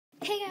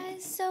Hey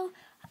guys, so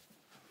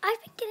I've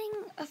been getting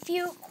a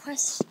few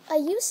questions. I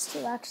used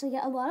to actually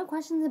get a lot of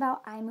questions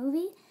about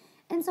iMovie,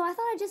 and so I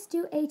thought I'd just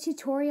do a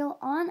tutorial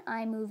on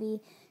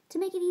iMovie to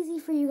make it easy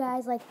for you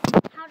guys, like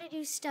how to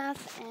do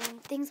stuff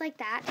and things like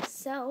that.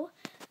 So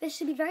this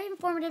should be very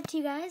informative to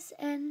you guys,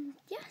 and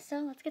yeah, so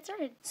let's get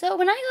started. So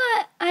when I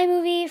got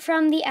iMovie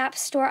from the App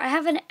Store, I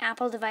have an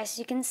Apple device, as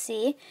you can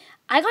see.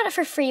 I got it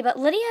for free, but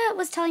Lydia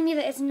was telling me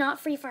that it's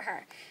not free for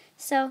her.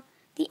 So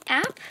the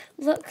app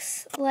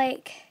looks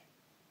like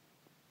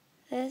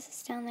this.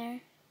 It's down there.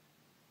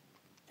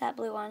 That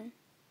blue one.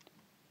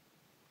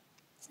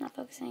 It's not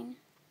focusing.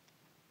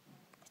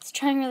 It's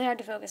trying really hard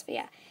to focus, but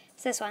yeah.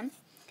 It's this one.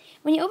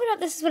 When you open it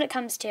up, this is what it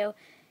comes to.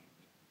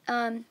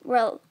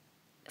 Well,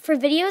 for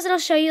videos, it'll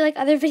show you like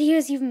other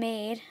videos you've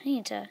made. I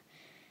need to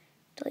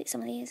delete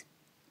some of these.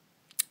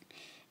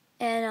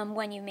 And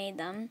when you made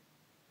them.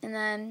 And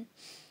then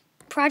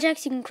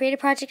projects, you can create a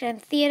project on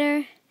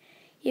theater.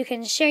 You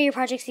can share your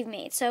projects you've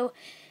made. So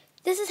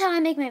this is how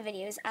I make my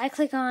videos. I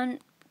click on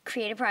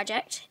create a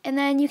project, and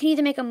then you can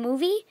either make a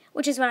movie,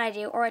 which is what I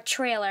do, or a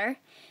trailer.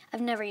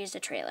 I've never used a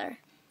trailer,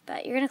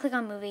 but you're going to click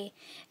on movie.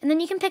 And then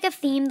you can pick a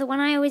theme. The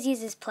one I always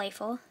use is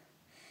playful.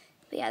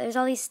 But yeah, there's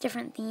all these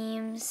different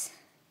themes.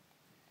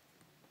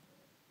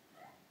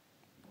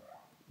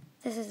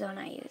 This is the one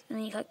I use. And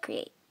then you click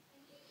create.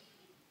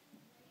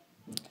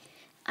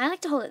 I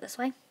like to hold it this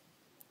way,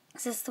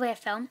 because this is the way I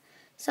film.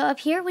 So up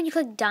here, when you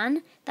click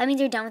done, that means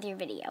you're done with your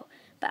video.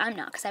 But I'm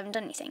not, because I haven't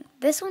done anything.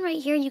 This one right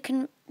here, you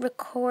can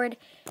record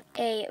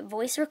a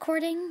voice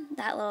recording,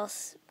 that little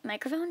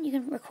microphone. You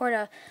can record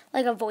a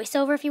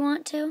voiceover if you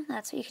want to.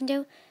 That's what you can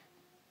do.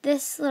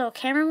 This little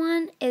camera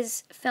one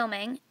is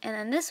filming, and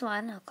then this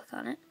one, I'll click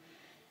on it.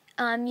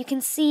 You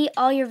can see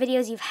all your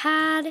videos you've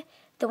had,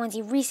 the ones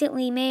you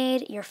recently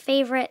made, your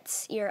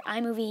favorites, your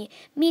iMovie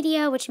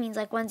media, which means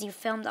like ones you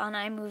filmed on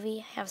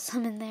iMovie. I have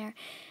some in there.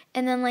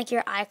 And then like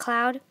your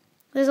iCloud.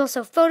 There's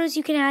also photos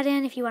you can add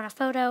in if you want a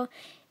photo,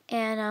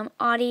 and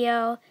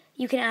audio.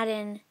 You can add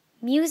in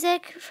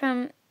music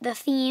from the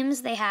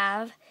themes they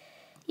have.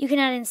 You can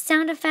add in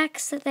sound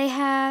effects that they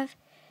have.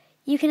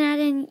 You can add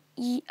in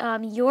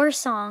your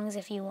songs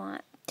if you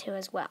want to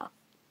as well.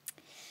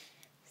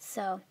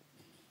 So,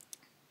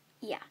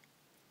 yeah.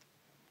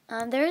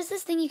 There is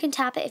this thing you can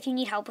tap it if you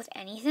need help with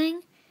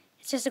anything.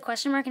 It's just a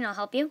question mark and it'll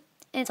help you.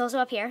 And it's also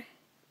up here.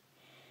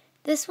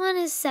 This one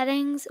is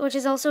settings, which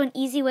is also an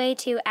easy way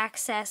to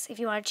access if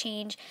you want to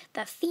change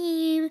the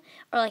theme,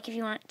 or like if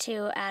you want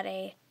to add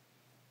a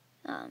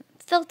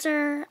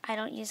filter. I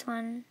don't use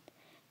one.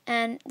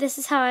 And this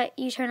is how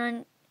you turn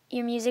on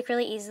your music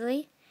really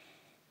easily.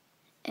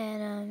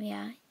 And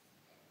yeah.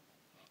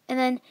 And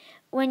then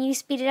when you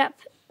speed it up,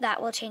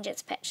 that will change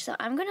its pitch. So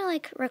I'm going to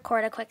like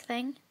record a quick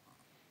thing.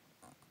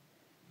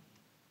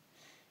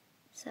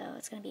 So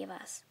it's going to be of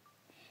us.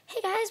 Hey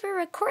guys, we're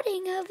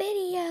recording a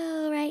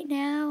video right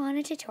now on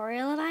a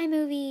tutorial of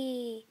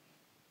iMovie.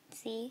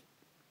 See?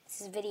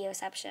 This is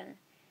Videoception.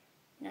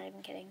 Not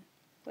even kidding.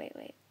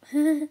 Wait.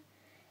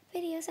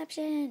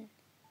 Videoception.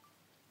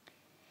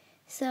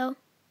 So,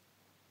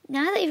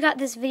 now that you've got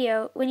this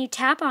video, when you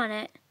tap on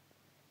it,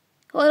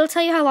 well, it'll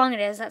tell you how long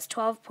it is. That's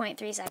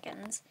 12.3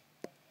 seconds.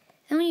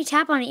 And when you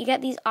tap on it, you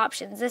get these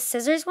options. This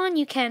scissors one,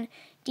 you can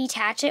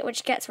detach it,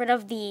 which gets rid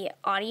of the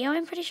audio,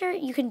 I'm pretty sure.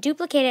 You can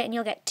duplicate it, and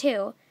you'll get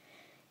 2.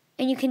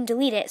 And you can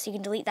delete it, so you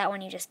can delete that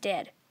one you just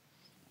did,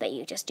 that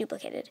you just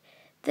duplicated.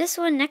 This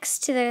one next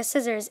to the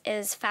scissors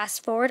is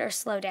fast forward or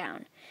slow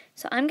down.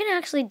 So I'm going to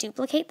actually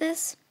duplicate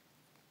this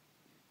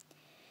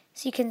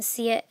so you can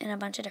see it in a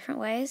bunch of different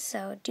ways.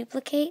 So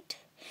duplicate.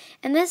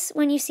 And this,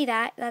 when you see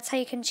that, that's how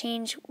you can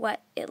change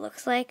what it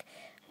looks like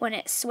when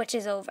it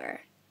switches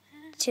over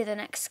to the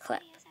next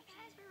clip.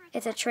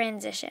 It's a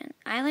transition.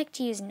 I like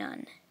to use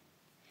none.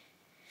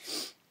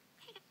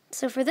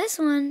 So for this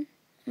one,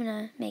 I'm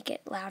going to make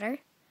it louder.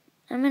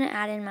 I'm going to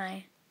add in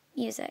my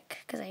music,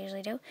 because I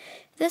usually do.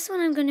 This one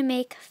I'm going to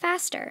make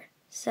faster.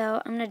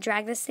 So I'm going to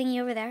drag this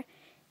thingy over there,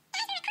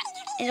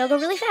 and it'll go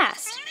really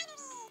fast.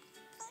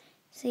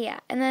 So yeah,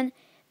 and then,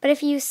 but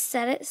if you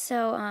set it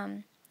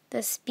so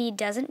the speed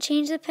doesn't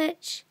change the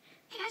pitch,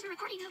 hey guys, we're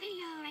recording a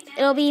video right now.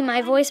 It'll be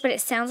my voice, but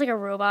it sounds like a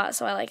robot,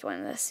 so I like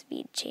when the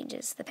speed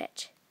changes the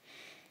pitch.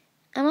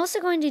 I'm also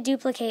going to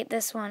duplicate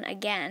this one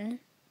again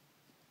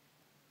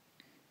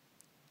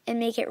and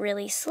make it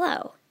really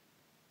slow.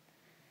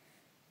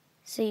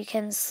 So you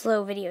can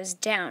slow videos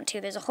down,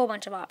 too. There's a whole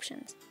bunch of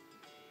options.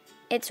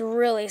 It's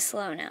really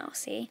slow now,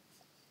 see?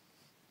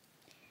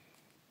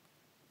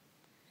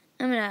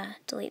 I'm going to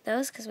delete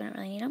those because we don't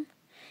really need them.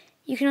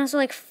 You can also,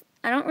 like,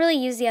 I don't really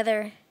use the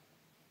other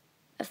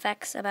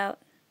effects about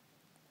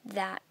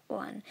that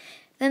one.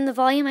 Then the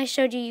volume I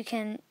showed you, you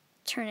can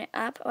turn it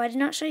up. Oh, I did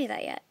not show you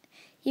that yet.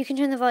 You can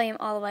turn the volume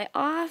all the way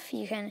off.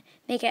 You can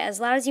make it as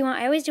loud as you want.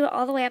 I always do it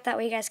all the way up. That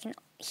way you guys can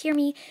hear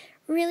me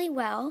really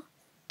well.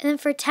 And then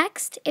for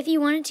text, if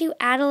you wanted to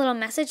add a little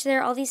message,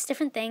 there are all these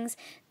different things.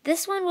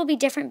 This one will be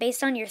different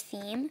based on your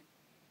theme.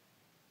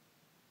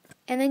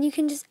 And then you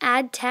can just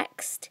add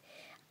text.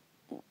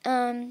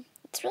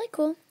 It's really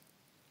cool.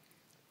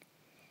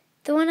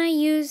 The one I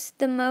use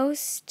the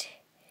most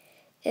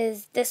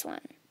is this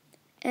one.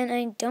 And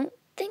I don't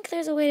think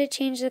there's a way to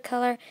change the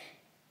color.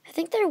 I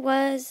think there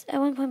was at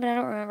one point, but I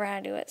don't remember how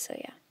to do it, so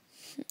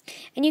yeah.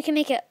 And you can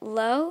make it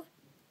low.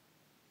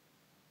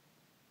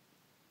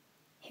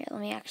 Here,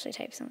 let me actually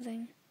type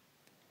something.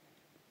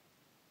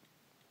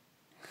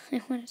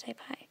 I want to type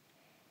high.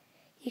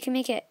 You can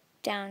make it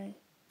down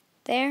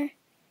there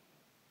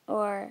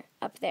or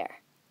up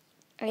there.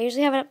 I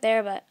usually have it up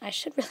there, but I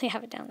should really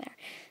have it down there.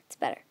 It's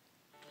better.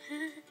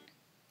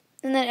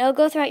 And then it'll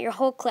go throughout your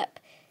whole clip.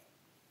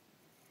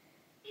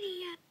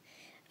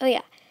 Oh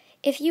yeah,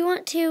 if you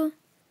want to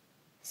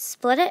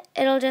split it,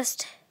 it'll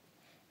just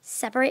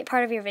separate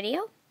part of your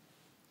video.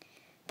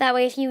 That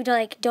way if you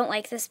don't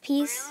like this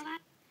piece,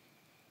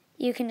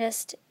 you can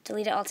just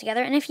delete it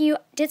altogether. And if you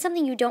did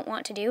something you don't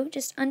want to do,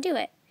 just undo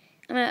it.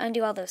 I'm going to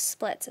undo all those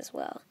splits as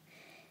well.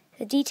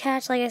 The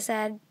detach, like I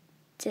said,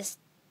 just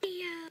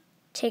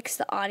takes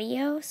the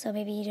audio, so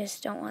maybe you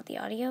just don't want the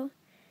audio.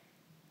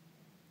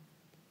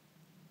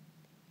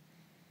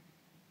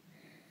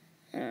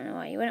 I don't know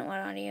why you wouldn't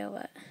want audio,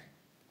 but I'm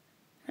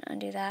going to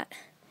undo that.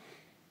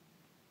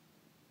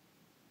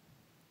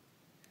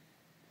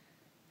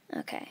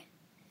 Okay,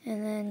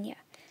 and then yeah,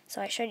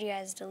 so I showed you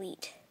guys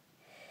delete.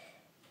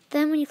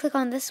 Then when you click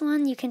on this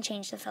one, you can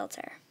change the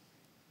filter.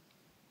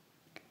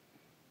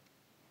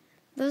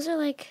 Those are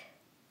like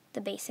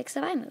the basics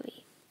of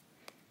iMovie.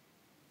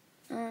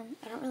 I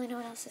don't really know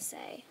what else to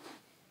say.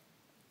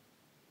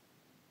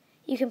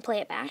 You can play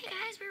it back. Hey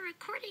guys, we're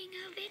recording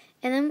of it.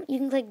 And then you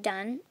can click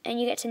done,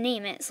 and you get to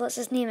name it. So let's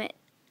just name it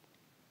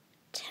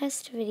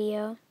test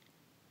video.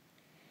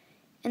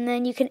 And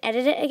then you can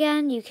edit it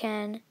again. You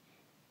can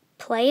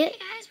play it. Hey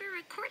guys, we're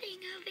recording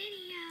a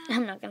video.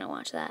 I'm not going to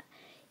watch that.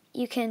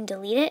 You can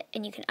delete it,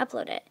 and you can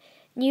upload it.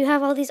 And you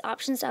have all these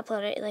options to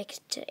upload it, like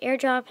to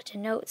AirDrop, to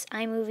Notes,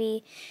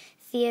 iMovie,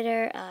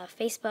 Theater,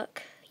 Facebook,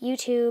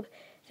 YouTube,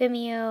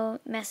 Vimeo,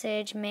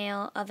 Message,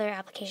 Mail, Other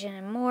Application,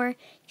 and more.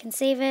 You can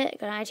save it,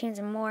 go to iTunes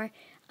and more.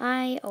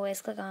 I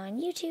always click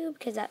on YouTube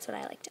because that's what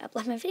I like to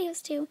upload my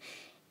videos to.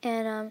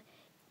 And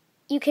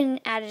you can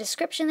add a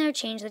description there,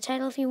 change the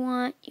title if you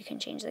want. You can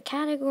change the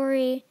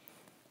category.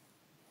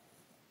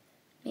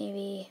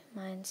 Maybe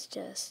mine's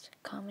just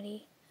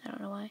comedy. I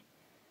don't know why.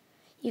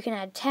 You can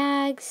add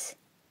tags.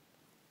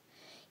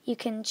 You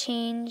can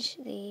change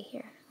the,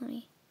 here, let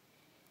me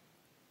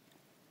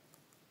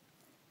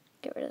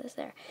get rid of this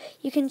there.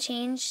 You can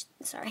change,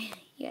 sorry,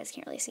 you guys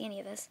can't really see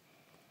any of this.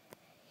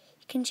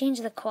 You can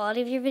change the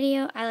quality of your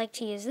video. I like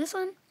to use this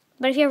one,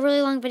 but if you have a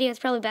really long video, it's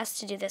probably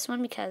best to do this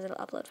one because it'll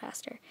upload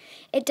faster.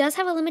 It does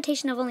have a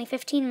limitation of only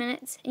 15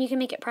 minutes, and you can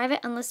make it private,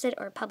 unlisted,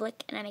 or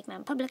public, and I make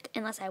mine public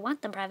unless I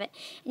want them private.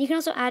 And you can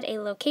also add a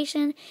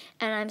location,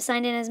 and I'm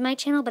signed in as my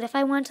channel, but if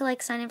I want to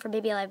sign in for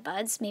Baby Alive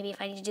Buds, maybe if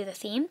I need to do the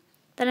theme,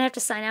 then I have to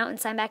sign out and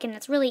sign back in.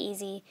 It's really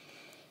easy.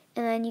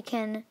 And then you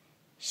can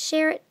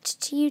share it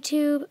to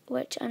YouTube,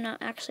 which I'm not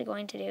actually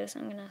going to do, so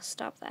I'm going to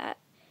stop that.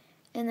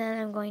 And then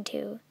I'm going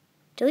to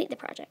delete the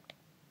project.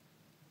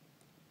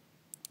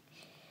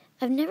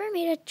 I've never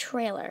made a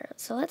trailer,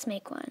 so let's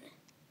make one.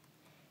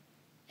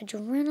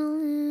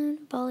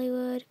 Adrenaline,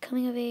 Bollywood,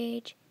 coming of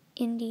age,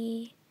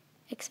 indie,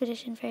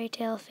 expedition, fairy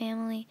tale,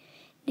 family,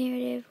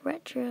 narrative,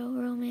 retro,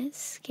 romance,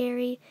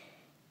 scary,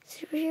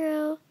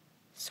 superhero,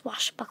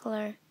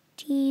 swashbuckler,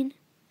 teen.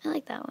 I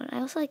like that one. I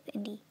also like the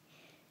indie.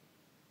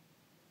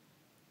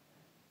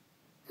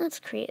 Let's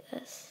create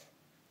this.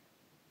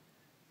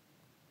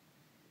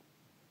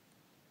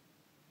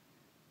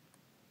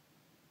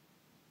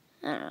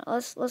 I don't know.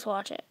 Let's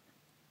watch it.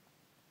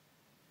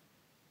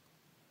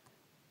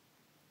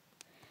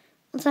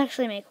 Let's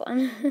actually make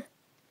one.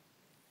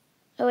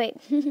 Oh wait.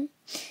 I'm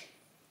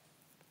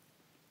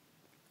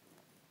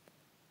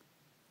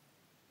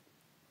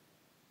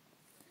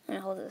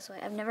gonna hold it this way.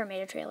 I've never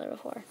made a trailer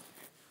before.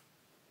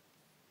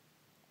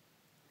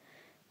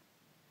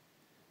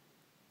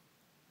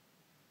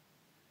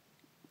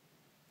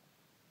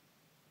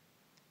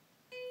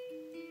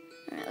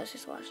 Alright, let's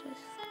just watch this.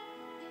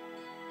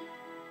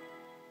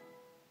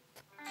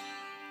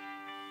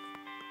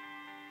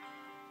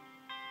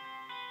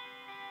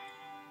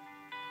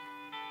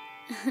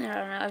 I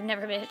don't know, I've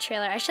never made a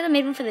trailer. I should have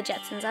made one for the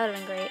Jetsons, that would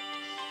have been great.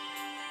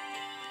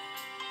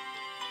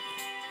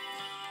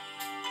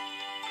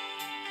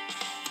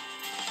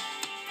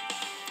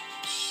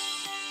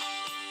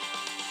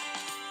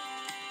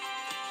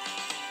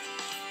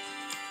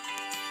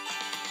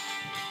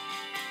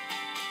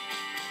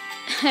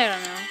 I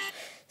don't know.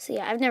 So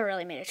yeah, I've never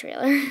really made a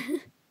trailer.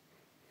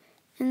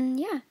 And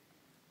yeah,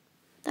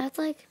 that's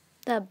like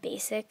the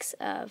basics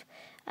of,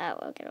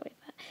 we'll get away with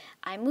that,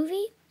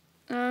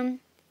 iMovie.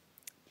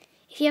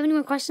 If you have any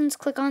more questions,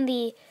 click on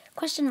the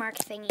question mark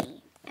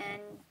thingy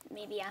and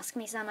maybe ask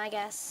me some, I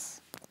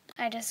guess.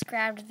 I just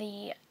grabbed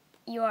the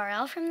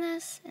URL from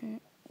this in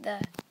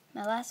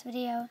my last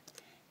video,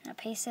 and I'll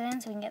paste it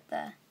in so we can get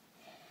the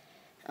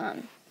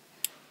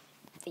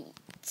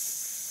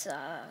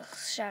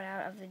shout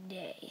out of the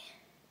day.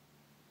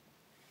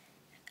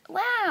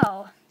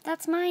 Wow,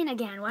 that's mine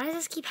again. Why does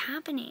this keep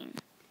happening?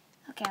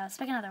 Okay, let's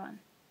pick another one.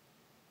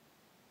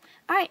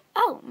 Alright,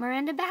 oh,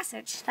 Miranda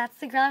Bassich. That's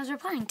the girl I was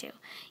replying to.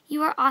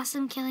 You are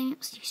awesome, killing me.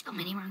 You spelled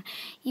my name wrong.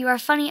 You are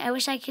funny. I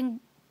wish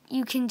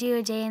you can do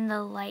a day in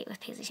the light with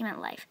Paisley. She meant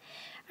life.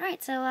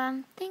 Alright,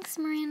 so, thanks,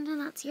 Miranda.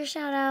 That's your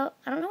shout out.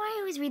 I don't know why I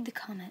always read the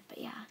comment, but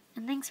yeah.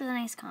 And thanks for the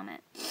nice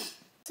comment.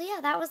 So yeah,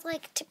 that was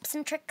like tips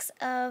and tricks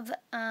of,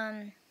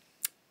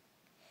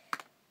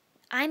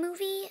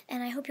 iMovie,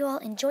 and I hope you all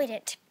enjoyed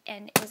it,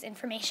 and it was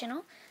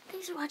informational.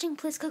 Thanks for watching.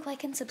 Please click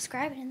like and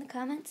subscribe, and in the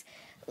comments,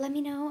 let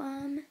me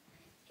know,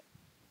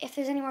 if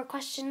there's any more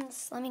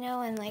questions, let me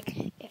know, and, like,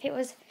 if it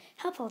was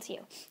helpful to you.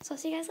 So I'll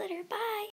see you guys later. Bye!